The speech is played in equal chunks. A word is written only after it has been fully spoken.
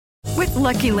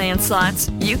Lucky Land Slots,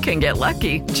 you can get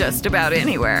lucky just about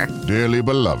anywhere. Dearly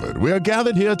beloved, we are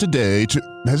gathered here today to...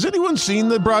 Has anyone seen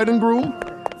the bride and groom?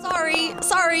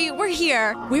 Sorry, we're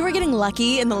here. We were getting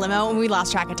lucky in the limo and we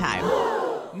lost track of time.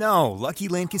 No, Lucky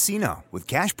Land Casino, with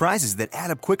cash prizes that add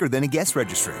up quicker than a guest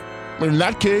registry. In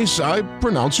that case, I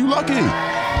pronounce you lucky.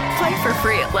 Play for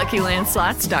free at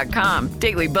LuckyLandSlots.com.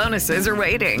 Daily bonuses are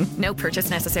waiting. No purchase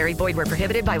necessary. Void where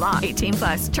prohibited by law.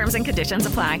 18+. Terms and conditions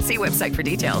apply. See website for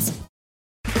details.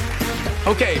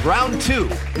 Okay, round two.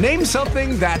 Name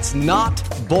something that's not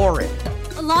boring.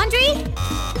 A laundry?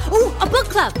 Ooh, a book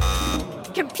club.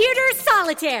 Computer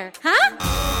solitaire, huh?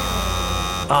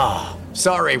 Ah, oh,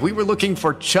 sorry. We were looking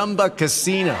for Chumba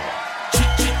Casino.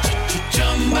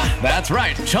 That's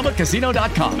right.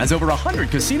 ChumbaCasino.com has over 100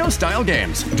 casino-style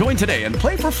games. Join today and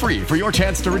play for free for your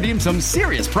chance to redeem some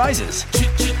serious prizes.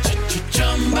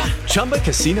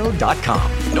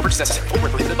 ChumbaCasino.com. No purchase necessary. Void where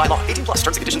prohibited by law. 18+. Terms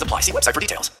and conditions apply. See website for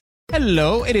details.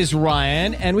 Hello, it is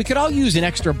Ryan, and we could all use an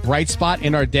extra bright spot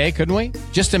in our day, couldn't we?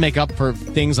 Just to make up for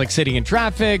things like sitting in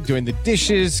traffic, doing the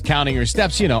dishes, counting your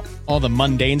steps, you know, all the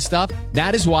mundane stuff.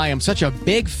 That is why I'm such a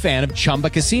big fan of Chumba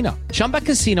Casino. Chumba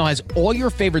Casino has all your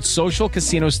favorite social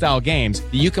casino-style games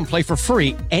that you can play for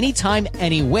free anytime,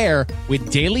 anywhere with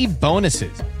daily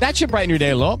bonuses. That should brighten your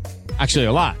day a little. Actually,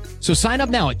 a lot. So sign up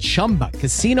now at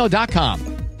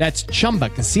ChumbaCasino.com. That's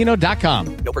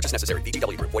ChumbaCasino.com. No purchase necessary.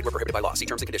 VGW Group. Void where prohibited by law. See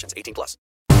terms and conditions. 18+.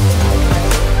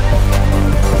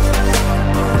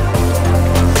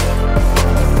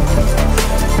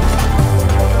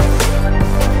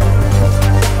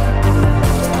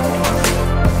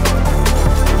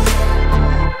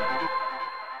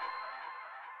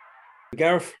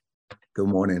 Gareth. Good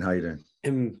morning. How you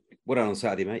doing? Well done on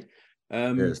Saturday, mate.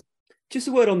 Yes. Just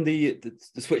a word on the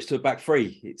switch to a back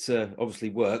three. It's obviously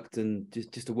worked, and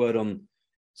just a word on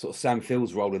sort of Sam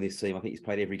Field's role in this team. I think he's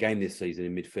played every game this season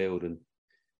in midfield and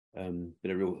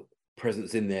been a real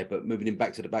presence in there. But moving him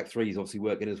back to the back three is obviously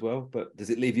working as well. But does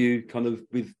it leave you kind of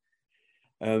with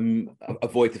a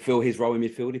void to fill his role in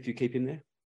midfield if you keep him there?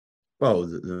 Well,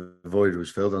 the void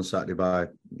was filled on Saturday by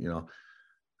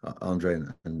Andre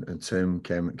and Tim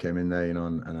came in there,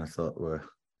 and I thought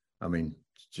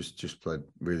just played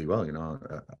really well,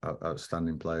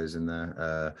 outstanding players in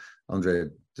there. Andre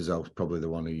Dizzel's probably the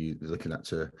one who you're looking at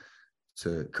to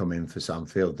come in for Sam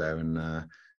Field there, and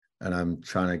I'm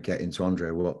trying to get into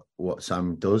Andre what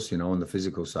Sam does, on the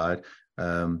physical side,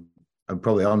 and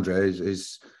probably Andre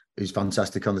is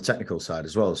fantastic on the technical side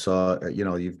as well. So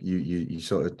you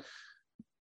sort of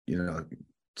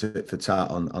tit for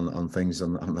tat on things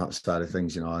on that side of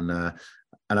things, and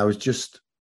I was just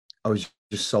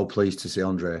so pleased to see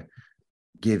Andre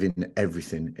giving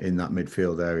everything in that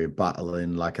midfield area,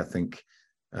 battling like I think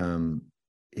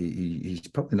he's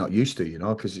probably not used to,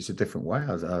 because it's a different way.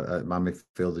 My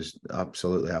midfielders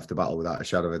absolutely have to battle without a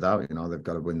shadow of a doubt. They've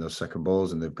got to win those second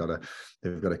balls and they've got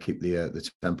to keep the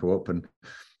tempo up. And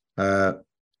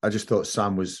I just thought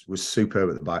Sam was superb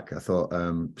at the back. I thought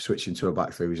switching to a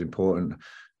back three was important.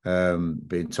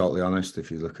 Being totally honest,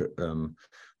 if you look at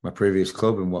my previous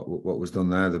club and what was done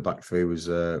there, the back three was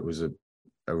a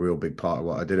real big part of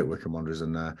what I did at Wycombe Wanderers,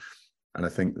 and I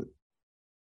think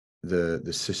that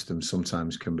the system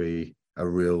sometimes can be a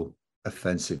real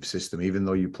offensive system, even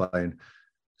though you're playing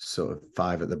sort of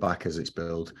five at the back as it's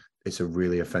billed. It's a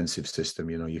really offensive system.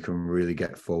 You can really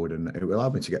get forward, and it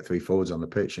allowed me to get three forwards on the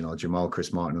pitch. Jamal,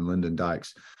 Chris Martin, and Lyndon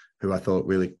Dykes, who I thought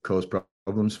really caused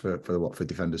problems for the Watford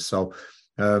defenders. So.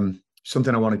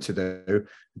 Something I wanted to do,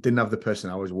 didn't have the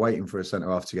person. I was waiting for a centre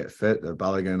half to get fit, a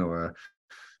Balogun or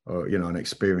an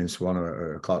experienced one,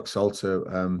 or a Clark Salter.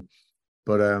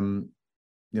 But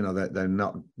they're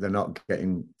not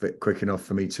getting fit quick enough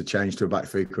for me to change to a back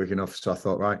three quick enough. So I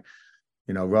thought, right,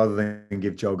 rather than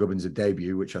give Joe Gubbins a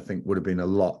debut, which I think would have been a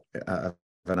lot of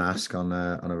an ask on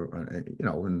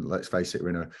and let's face it, we're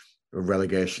in a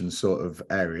relegation sort of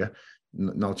area.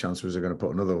 No chance was I going to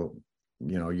put another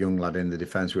young lad in the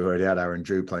defence. We already had Aaron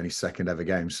Drew playing his second ever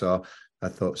game. So I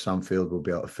thought Sam Field would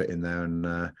be able to fit in there. And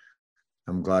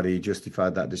I'm glad he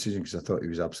justified that decision, because I thought he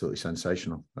was absolutely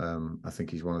sensational. I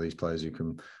think he's one of these players who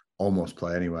can almost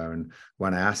play anywhere. And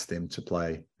when I asked him to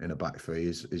play in a back three,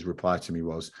 his reply to me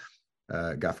was,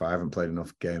 Gaffer, I haven't played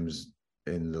enough games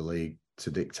in the league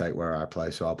to dictate where I play,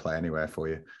 so I'll play anywhere for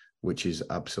you, which is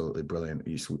absolutely brilliant.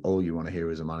 It's all you want to hear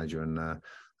as a manager. And I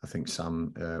think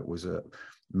Sam was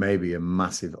maybe a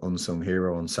massive unsung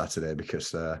hero on Saturday,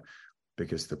 because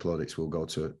the plaudits will go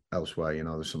to elsewhere.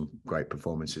 There's some great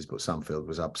performances, but Sam Field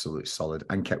was absolutely solid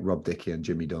and kept Rob Dickey and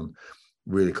Jimmy Dunn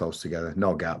really close together.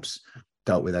 No gaps,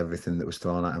 dealt with everything that was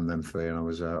thrown at him, them three, and I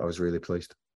was really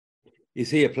pleased. Is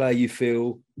he a player you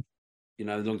feel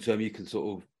long term you can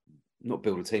sort of not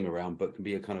build a team around, but can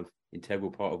be a kind of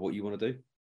integral part of what you want to do?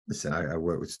 Listen, I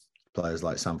work with players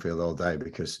like Sam Field all day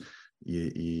because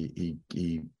he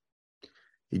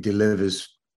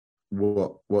delivers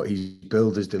what he's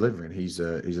billed as delivering. He's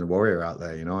a warrior out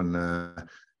there,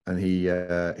 and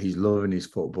he's loving his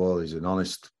football. He's an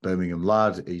honest Birmingham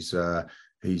lad. He's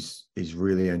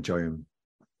really enjoying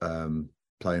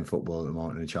playing football at the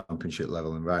moment in the championship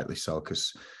level, and rightly so,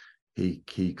 because he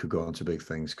could go on to big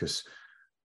things. Because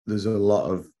there's a lot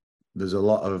of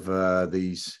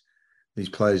these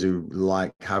players who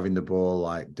like having the ball,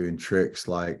 like doing tricks,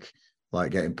 like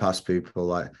getting past people.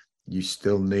 Like, you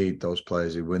still need those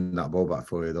players who win that ball back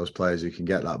for you. Those players who can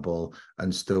get that ball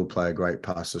and still play a great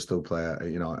pass, or still play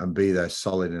and be there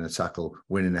solid in a tackle,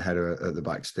 winning a header at the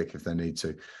back stick if they need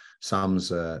to. Sam's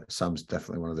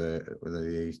definitely one of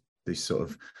these sort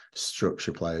of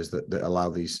structure players that allow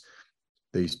these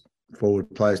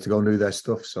forward players to go and do their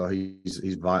stuff. So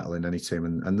he's vital in any team,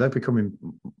 and they're becoming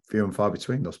few and far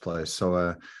between, those players.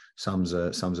 So Sam's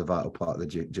a vital part of the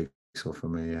jigsaw for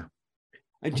me. Yeah.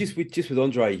 And just with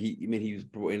Andre, he was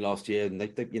brought in last year, and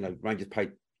they Rangers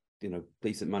paid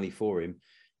decent money for him,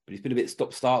 but he's been a bit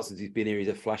stop-start since he's been here. He's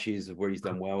had flashes of where he's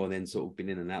done well, and then sort of been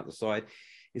in and out the side.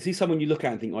 Is he someone you look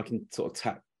at and think, I can sort of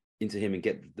tap into him and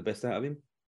get the best out of him?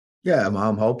 Yeah,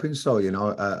 I'm hoping so.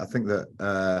 I think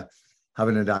that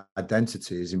having an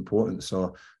identity is important.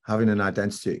 So having an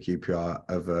identity at QPR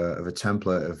of a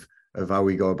template of how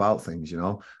we go about things,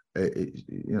 I'm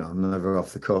never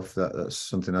off the cuff. That's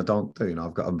something I don't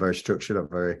do. I'm very structured. I'm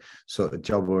very sort of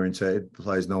job oriented.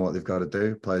 Players know what they've got to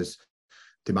do. Players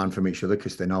demand from each other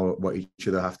because they know what each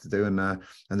other have to do, and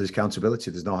there's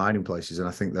accountability. There's no hiding places. And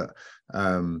I think that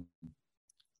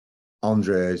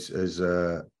Andre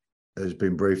has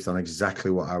been briefed on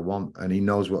exactly what I want, and he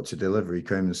knows what to deliver. He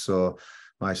came and saw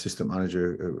my assistant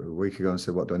manager a week ago and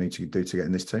said, "What do I need to do to get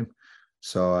in this team?"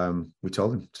 So we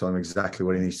told him exactly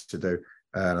what he needs to do.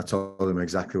 And I told him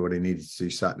exactly what he needed to do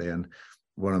Saturday. And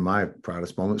one of my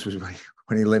proudest moments was when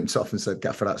he limped off and said,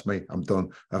 "Gaffer, that's me. I'm done.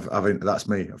 That's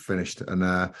me. I've finished."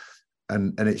 And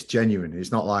it's genuine.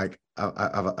 It's not like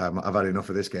I've had enough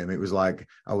of this game. It was like,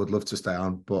 I would love to stay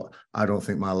on, but I don't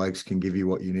think my legs can give you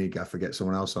what you need. Gaffer, get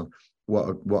someone else on.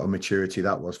 What a maturity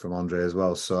that was from Andre as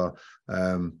well. So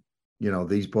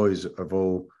these boys have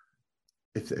all,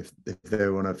 if they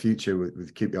want a future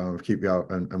with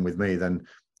QPR and with me, then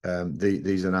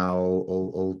these are now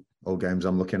all games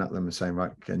I'm looking at them and saying,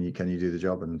 right, can you do the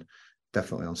job? And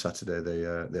definitely on Saturday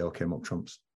they all came up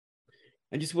trumps.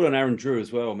 And just what on Aaron Drew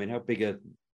as well. I mean, how big a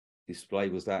display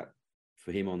was that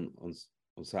for him on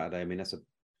Saturday? I mean, to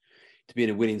be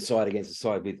in a winning side against a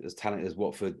side with as talented as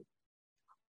Watford,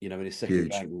 in his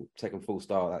second full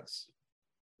start, that's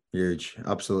huge,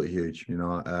 absolutely huge.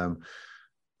 I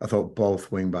thought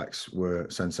both wing backs were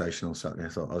sensational Saturday. I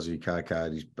thought Ozzy Kaikai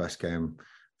had his best game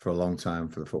for a long time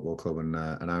for the football club, and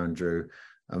Aaron Drew.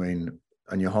 I mean,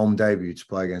 and your home debut to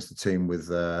play against a team with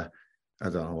I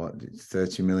don't know what,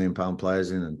 £30 million players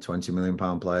in and £20 million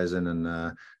players in,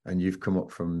 and you've come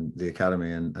up from the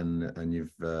academy and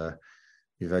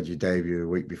you've had your debut a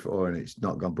week before, and it's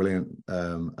not gone brilliant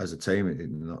as a team.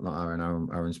 Not Aaron.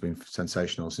 Aaron's been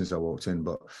sensational since I walked in,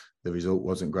 but the result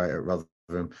wasn't great at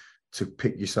Rotherham. To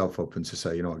pick yourself up and to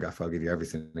say, you know what, Gaff, I'll give you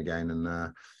everything again.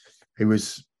 And he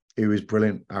was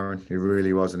brilliant, Aaron. He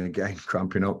really was. And again,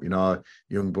 cramping up,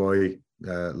 young boy,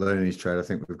 learning his trade. I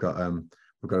think we've got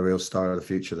a real star of the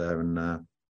future there. And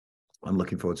I'm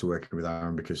looking forward to working with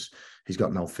Aaron because he's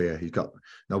got no fear. He's got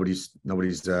nobody's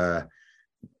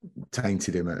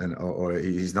tainted him, or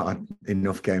he's not had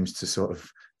enough games to sort of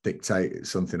dictate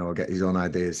something or get his own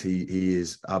ideas. He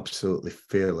is absolutely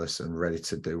fearless and ready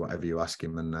to do whatever you ask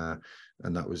him, and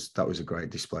that was a great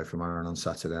display from Aaron on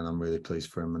Saturday, and I'm really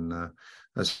pleased for him. And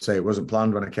as I say, it wasn't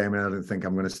planned when I came in. I didn't think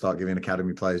I'm going to start giving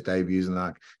academy players debuts and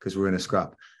that because we're in a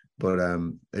scrap, but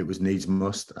it was needs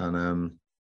must, and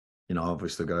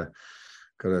obviously got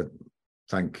to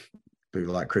thank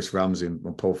people like Chris Ramsey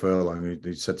and Paul Furlong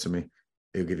who said to me,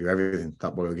 "He'll give you everything.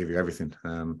 That boy will give you everything."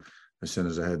 As soon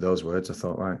as I heard those words, I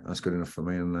thought, right, that's good enough for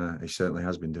me, and he certainly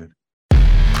has been doing.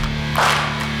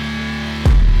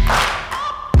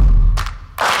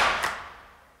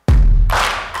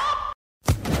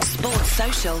 Sports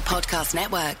Social Podcast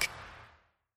Network.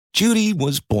 Judy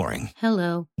was boring.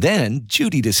 Hello. Then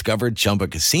Judy discovered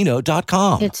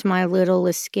ChumbaCasino.com. It's my little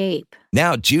escape.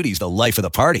 Now Judy's the life of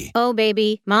the party. Oh,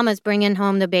 baby, mama's bringing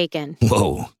home the bacon.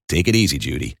 Whoa, take it easy,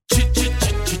 Judy.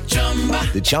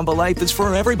 The Chumba life is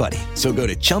for everybody. So go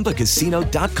to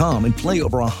ChumbaCasino.com and play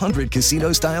over 100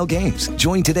 casino-style games.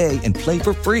 Join today and play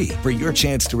for free for your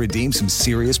chance to redeem some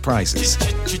serious prizes.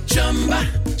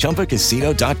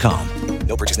 ChumbaCasino.com.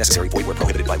 No purchase necessary. Void where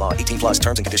prohibited by law. 18+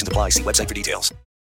 terms and conditions apply. See website for details.